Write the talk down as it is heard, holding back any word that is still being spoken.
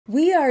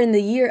We are in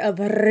the year of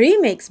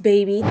remakes,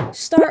 baby!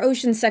 Star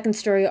Ocean's second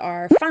story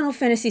are Final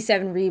Fantasy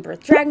VII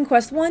Rebirth, Dragon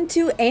Quest 1,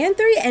 2, and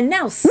 3, and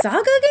now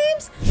Saga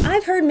games?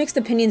 I've heard mixed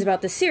opinions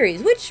about the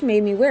series, which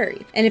made me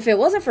wary. And if it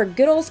wasn't for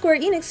good old Square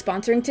Enix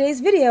sponsoring today's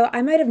video,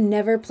 I might have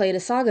never played a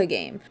Saga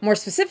game. More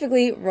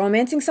specifically,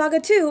 Romancing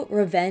SaGa 2,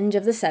 Revenge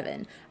of the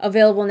Seven.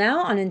 Available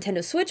now on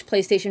Nintendo Switch,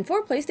 PlayStation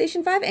 4,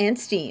 PlayStation 5, and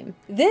Steam.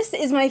 This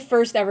is my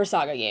first ever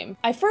Saga game.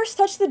 I first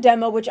touched the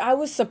demo, which I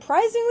was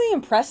surprisingly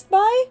impressed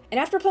by, and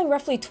after playing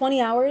roughly 20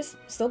 hours,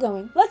 still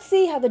going. Let's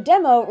see how the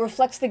demo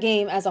reflects the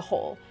game as a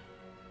whole.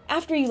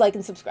 After you like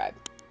and subscribe.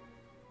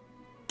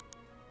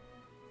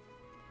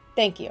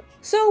 Thank you.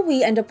 So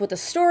we end up with the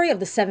story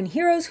of the 7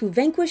 heroes who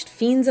vanquished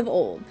fiends of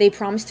old. They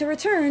promised to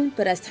return,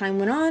 but as time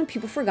went on,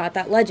 people forgot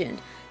that legend.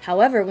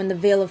 However, when the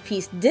Veil of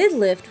Peace did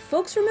lift,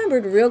 folks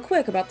remembered real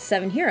quick about the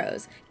 7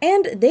 heroes.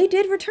 And they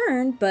did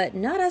return, but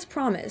not as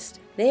promised.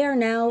 They are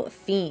now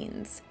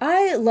fiends.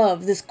 I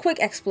love this quick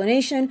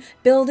explanation,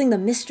 building the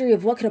mystery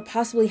of what could have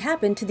possibly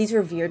happened to these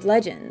revered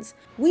legends.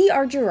 We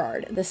are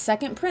Gerard, the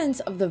second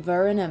prince of the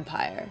Vuran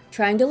Empire,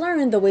 trying to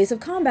learn the ways of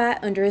combat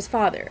under his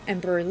father,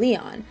 Emperor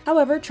Leon.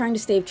 However, trying to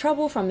stave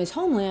trouble from his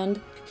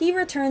homeland, he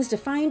returns to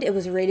find it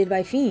was raided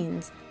by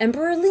fiends.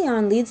 Emperor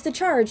Leon leads the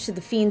charge to the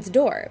fiend's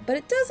door, but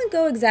it doesn't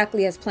go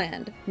exactly as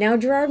planned. Now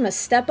Gerard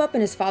must step up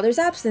in his father's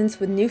absence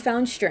with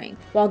newfound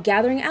strength, while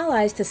gathering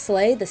allies to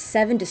slay the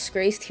 7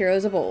 disgraced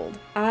heroes of old.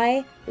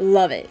 I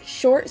love it.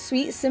 Short,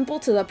 sweet, simple,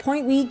 to the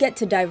point we get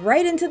to dive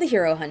right into the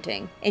hero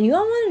hunting. And you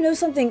all want to know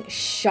something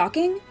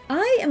shocking?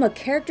 I am a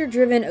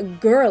character-driven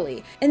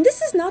girly, and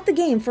this is not the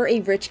game for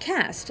a rich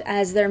cast,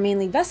 as they're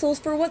mainly vessels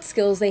for what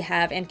skills they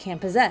have and can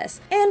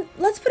possess. And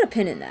let's put a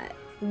pin in that.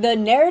 The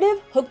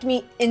narrative hooked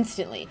me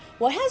instantly.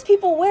 What has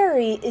people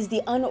wary is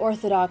the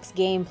unorthodox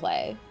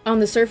gameplay. On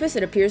the surface,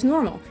 it appears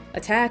normal.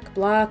 Attack,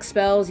 block,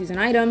 spells, use an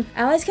item.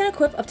 Allies can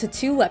equip up to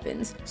 2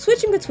 weapons,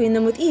 switching between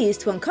them with ease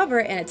to uncover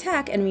and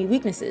attack enemy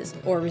weaknesses,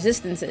 or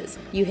resistances.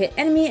 You hit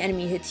enemy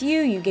hits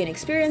you, you gain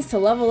experience to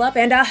level up,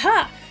 and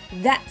aha!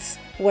 That's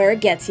where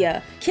it gets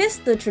ya. Kiss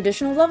the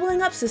traditional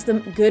leveling up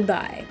system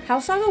goodbye. How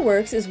Saga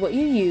works is what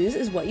you use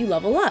is what you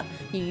level up.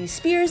 You use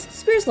spears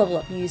level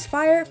up. You use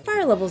fire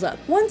levels up.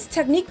 Once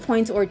technique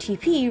points or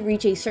TP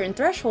reach a certain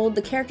threshold,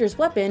 the character's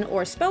weapon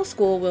or spell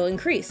school will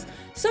increase.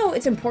 So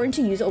it's important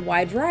to use a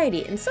wide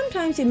variety, and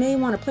sometimes you may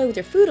want to play with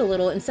your food a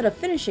little instead of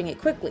finishing it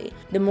quickly.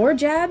 The more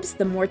jabs,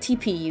 the more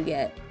TP you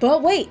get.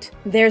 But wait,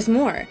 there's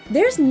more.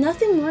 There's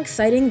nothing more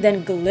exciting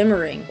than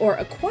glimmering or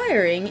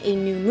acquiring a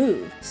new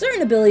move.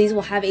 Certain abilities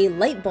will have a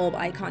light bulb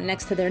icon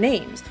next to their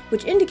names,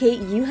 which indicate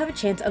you have a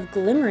chance of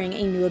glimmering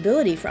a new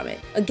ability from it.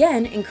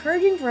 Again,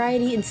 encouraging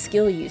variety in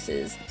skill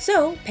uses.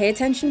 So pay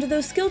attention to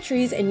those skill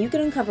trees and you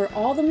can uncover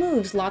all the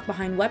moves locked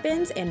behind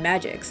weapons and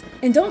magics.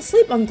 And don't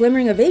sleep on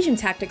glimmering evasion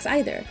tactics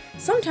either.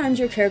 Sometimes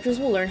your characters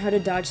will learn how to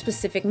dodge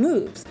specific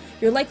moves.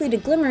 You're likely to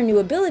glimmer new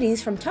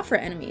abilities from tougher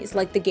enemies,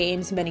 like the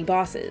game's many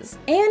bosses.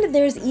 And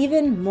there's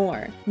even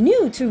more.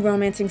 New to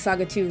Romancing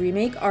SaGa 2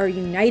 Remake are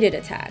united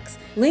attacks.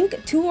 Link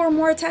 2 or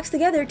more attacks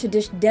together to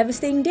dish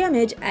devastating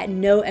damage at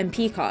no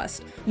MP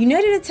cost.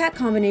 United attack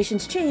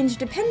combinations change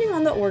depending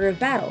on the order of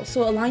battle,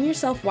 so align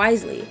yourself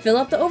wisely. Fill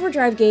up the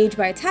overdrive gauge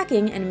by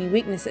attacking enemy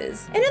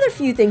weaknesses. Another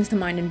few things to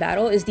mind in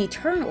battle is the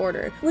turn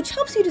order, which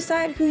helps you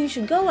decide who you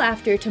should go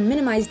after to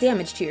minimize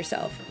damage to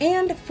yourself.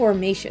 And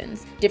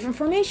formations. Different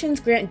formations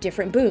grant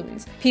different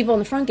boons. People in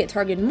the front get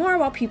targeted more,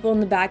 while people in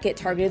the back get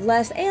targeted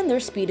less, and their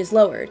speed is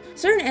lowered.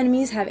 Certain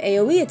enemies have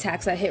AoE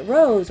attacks that hit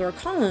rows or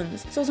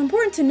columns, so it's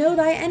important to know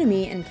thy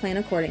enemy and plan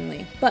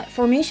accordingly. But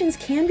formations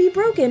can be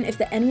broken if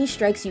the enemy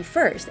strikes you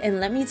first, and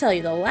let me tell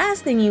you, the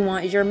last thing you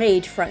want is your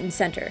mage front and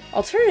center.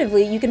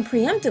 Alternatively, you can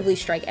preemptively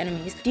strike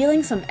enemies,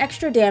 dealing some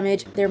extra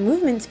damage, their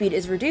movement speed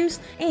is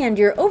reduced, and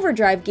your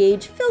overdrive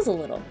gauge fills a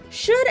little.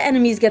 Should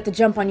enemies get the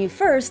jump on you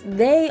first,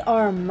 they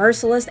are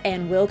merciless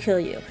and will kill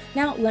you.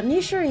 Now, let me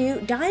assure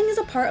you, dying is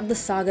a part of the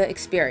Saga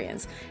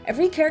experience.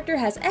 Every character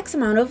has X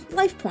amount of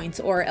life points,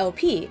 or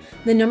LP.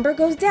 The number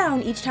goes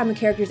down each time a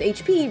character's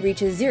HP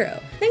reaches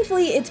 0.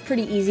 Thankfully, it's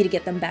pretty easy to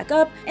get them back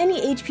up.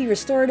 Any HP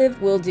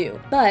restorative will do.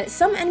 But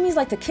some enemies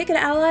like to kick an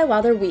ally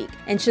while they're weak,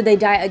 and should they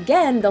die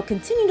again, they'll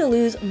continue to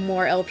lose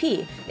more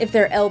LP. If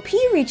their LP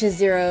reaches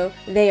 0,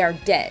 they are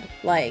dead.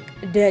 Like,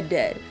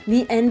 dead.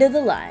 The end of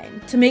the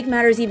line. To make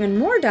matters even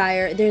more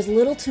dire, there's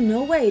little to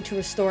no way to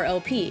restore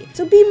LP,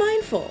 so be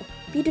mindful.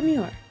 Be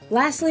demure.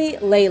 Lastly,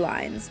 ley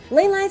lines.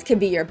 Ley lines can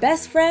be your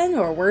best friend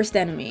or worst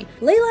enemy.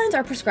 Ley lines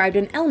are prescribed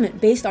an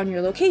element based on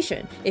your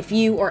location. If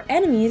you or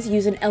enemies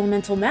use an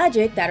elemental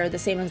magic that are the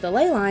same as the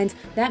ley lines,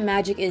 that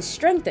magic is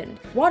strengthened.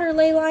 Water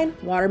ley line,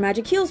 water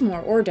magic heals more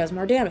or does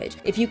more damage.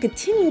 If you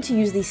continue to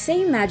use the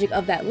same magic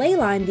of that ley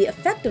line, the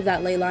effect of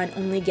that ley line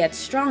only gets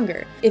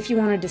stronger. If you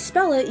want to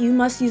dispel it, you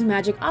must use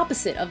magic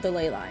opposite of the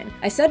ley line.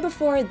 I said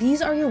before,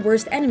 these are your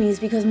worst enemies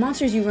because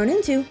monsters you run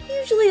into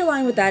usually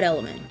align with that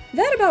element.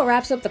 That about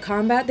wraps up the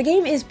combat. The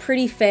game is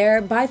pretty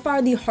fair. By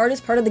far the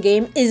hardest part of the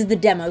game is the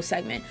demo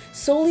segment,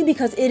 solely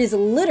because it is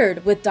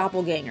littered with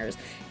doppelgangers.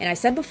 And I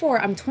said before,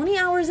 I'm 20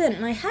 hours in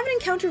and I haven't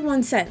encountered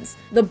one since.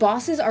 The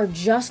bosses are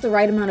just the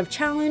right amount of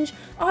challenge.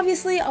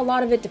 Obviously, a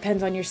lot of it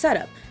depends on your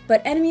setup,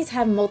 but enemies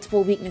have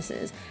multiple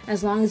weaknesses.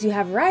 As long as you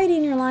have variety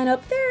in your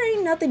lineup, there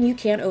ain't nothing you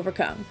can't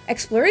overcome.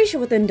 Exploration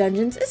within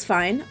dungeons is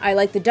fine. I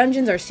like the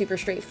dungeons are super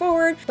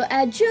straightforward, but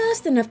add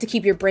just enough to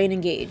keep your brain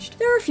engaged.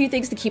 There are a few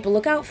things to keep a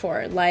lookout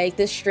for, like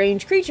this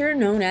strange creature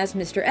known as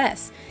Mr.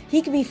 S.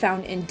 He can be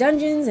found in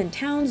dungeons and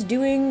towns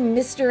doing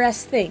Mr.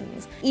 S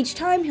things. Each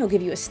time he'll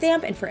give you a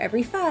stamp, and for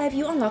every 5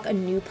 you unlock a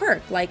new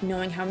perk, like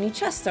knowing how many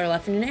chests are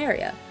left in an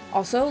area.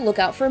 Also, look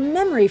out for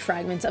memory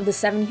fragments of the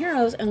 7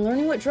 heroes and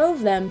learning what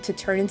drove them to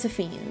turn into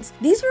fiends.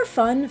 These were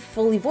fun,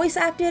 fully voice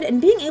acted,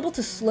 and being able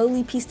to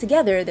slowly piece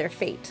together their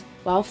fate.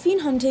 While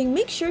fiend hunting,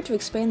 make sure to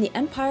expand the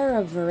Empire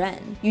of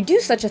Varen. You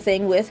do such a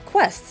thing with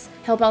quests.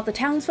 Help out the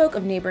townsfolk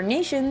of neighboring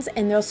nations,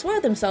 and they'll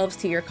swear themselves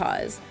to your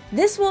cause.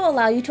 This will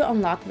allow you to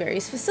unlock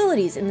various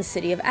facilities in the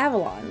city of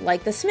Avalon,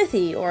 like the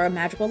smithy or a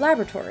magical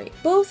laboratory.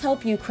 Both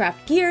help you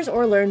craft gears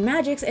or learn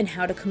magics and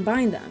how to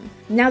combine them.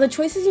 Now, the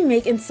choices you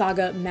make in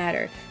SaGa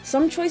matter.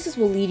 Some choices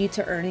will lead you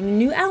to earning a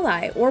new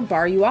ally or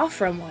bar you off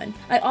from one.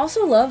 I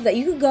also love that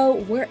you could go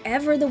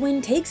wherever the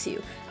wind takes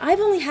you. I've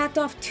only hacked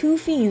off 2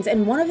 fiends,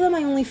 and one of them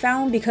I only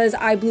found because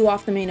I blew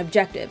off the main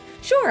objective.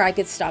 Sure, I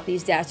could stop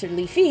these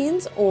dastardly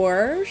fiends,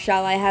 or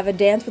shall I have a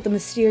dance with the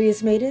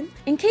mysterious maiden?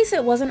 In case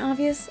it wasn't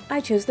obvious,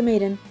 I chose the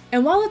maiden.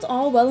 And while it's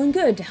all well and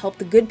good to help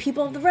the good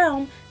people of the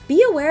realm,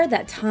 be aware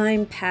that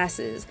time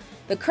passes.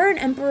 The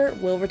current emperor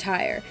will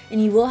retire,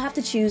 and you will have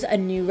to choose a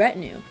new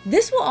retinue.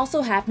 This will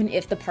also happen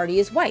if the party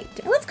is wiped.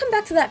 And let's come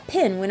back to that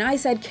pin when I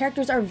said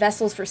characters are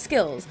vessels for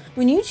skills.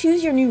 When you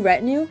choose your new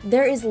retinue,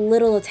 there is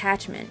little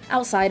attachment,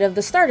 outside of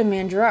the starting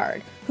man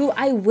Gerard, who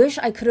I wish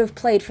I could have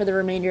played for the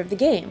remainder of the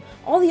game.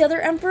 All the other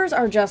emperors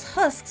are just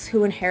husks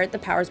who inherit the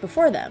powers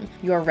before them.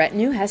 Your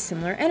retinue has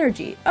similar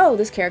energy. Oh,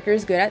 this character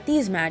is good at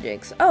these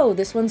magics. Oh,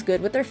 this one's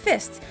good with their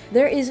fists.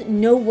 There is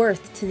no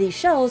worth to these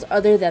shells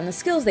other than the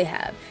skills they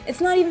have.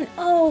 It's not even,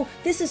 oh,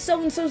 this is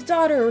so-and-so's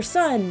daughter or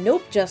son.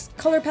 Nope, just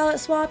color palette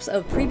swaps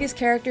of previous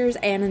characters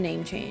and a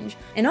name change.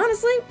 And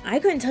honestly, I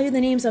couldn't tell you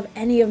the names of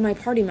any of my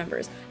party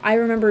members. I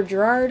remember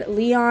Gerard,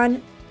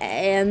 Leon,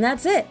 and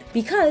that's it,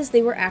 because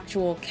they were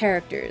actual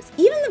characters.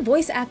 Even the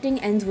voice acting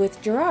ends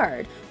with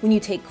Gerard. When you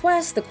take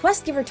quests, the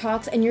quest giver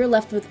talks and you're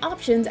left with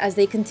options as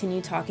they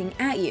continue talking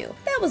at you.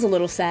 That was a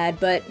little sad,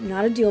 but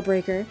not a deal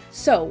breaker.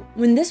 So,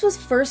 when this was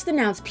first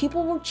announced,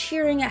 people were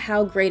cheering at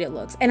how great it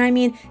looks. And I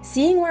mean,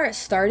 seeing where it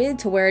started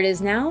to where it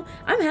is now,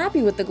 I'm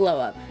happy with the glow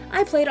up.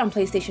 I played on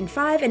PlayStation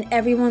 5 and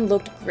everyone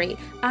looked great.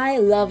 I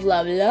love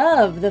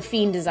the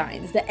fiend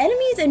designs. The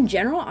enemies in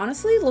general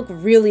honestly look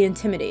really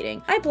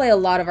intimidating. I play a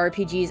lot of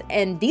RPGs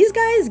and these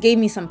guys gave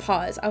me some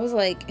pause. I was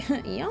like,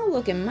 y'all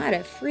looking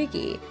mighty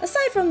freaky.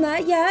 Aside from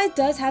that, yeah, it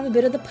does have a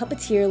bit of the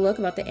puppeteer look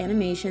about the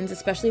animations,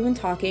 especially when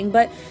talking,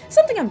 but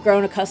something I've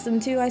grown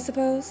accustomed to, I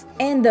suppose.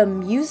 And the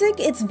music,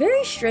 it's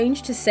very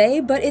strange to say,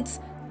 but it's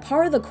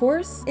part of the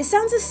course. It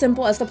sounds as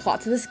simple as the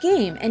plot to this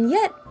game, and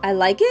yet I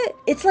like it.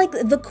 It's like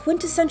the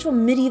quintessential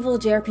medieval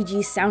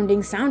JRPG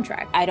sounding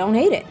soundtrack. I don't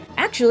hate it.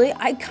 Actually,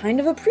 I kind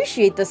of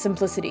appreciate the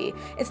simplicity.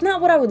 It's not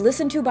what I would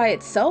listen to by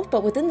itself,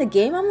 but within the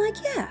game, I'm like,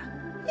 yeah,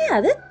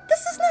 this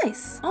is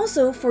nice.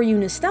 Also, for you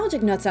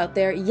nostalgic nuts out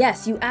there,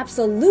 yes, you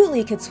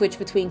absolutely could switch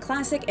between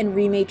classic and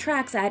remade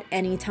tracks at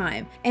any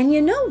time. And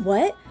you know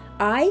what?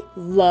 I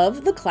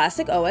love the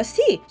classic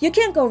OST. You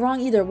can't go wrong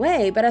either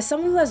way, but as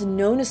someone who has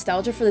no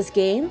nostalgia for this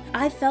game,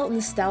 I felt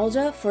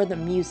nostalgia for the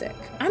music.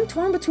 I'm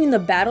torn between the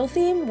battle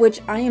theme,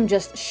 which I am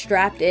just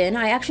strapped in.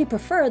 I actually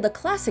prefer the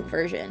classic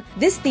version.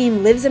 This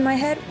theme lives in my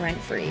head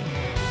rent-free.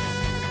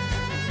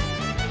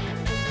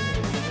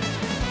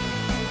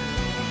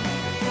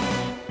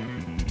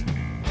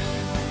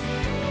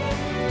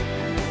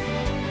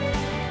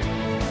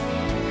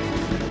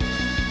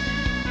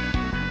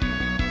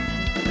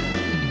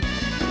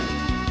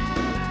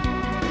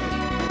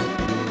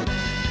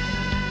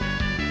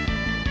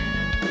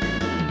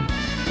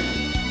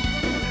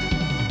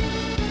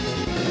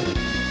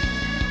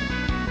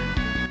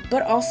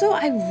 But also,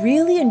 I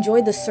really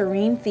enjoyed the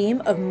serene theme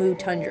of Mood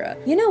Tundra.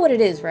 You know what it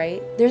is, right?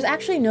 There's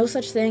actually no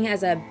such thing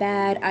as a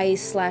bad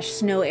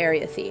ice/snow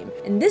area theme.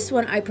 In this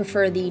one, I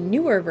prefer the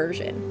newer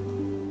version.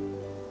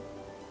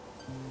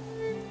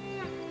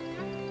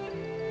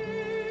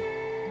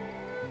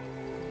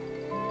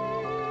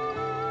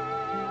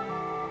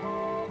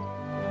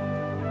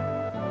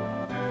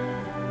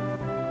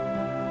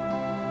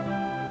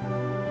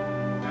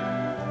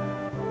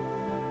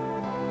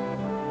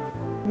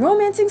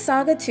 Romancing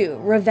SaGa 2,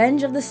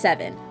 Revenge of the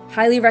Seven.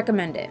 Highly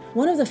recommend it.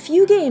 One of the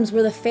few games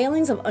where the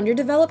failings of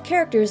underdeveloped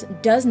characters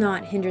does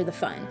not hinder the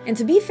fun. And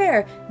to be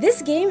fair,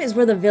 this game is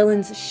where the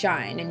villains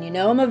shine, and you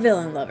know I'm a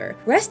villain lover.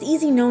 Rest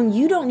easy knowing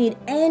you don't need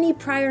any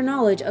prior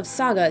knowledge of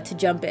SaGa to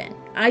jump in.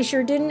 I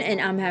sure didn't, and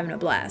I'm having a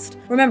blast.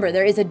 Remember,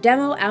 there is a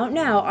demo out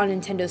now on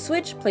Nintendo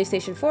Switch,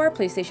 PlayStation 4,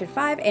 PlayStation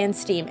 5, and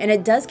Steam, and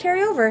it does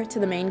carry over to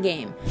the main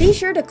game. Be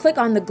sure to click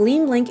on the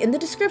Gleam link in the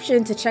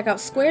description to check out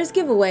Square's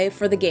giveaway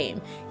for the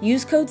game.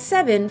 Use code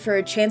 7 for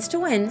a chance to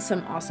win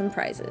some awesome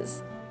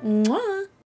prizes. Mwah!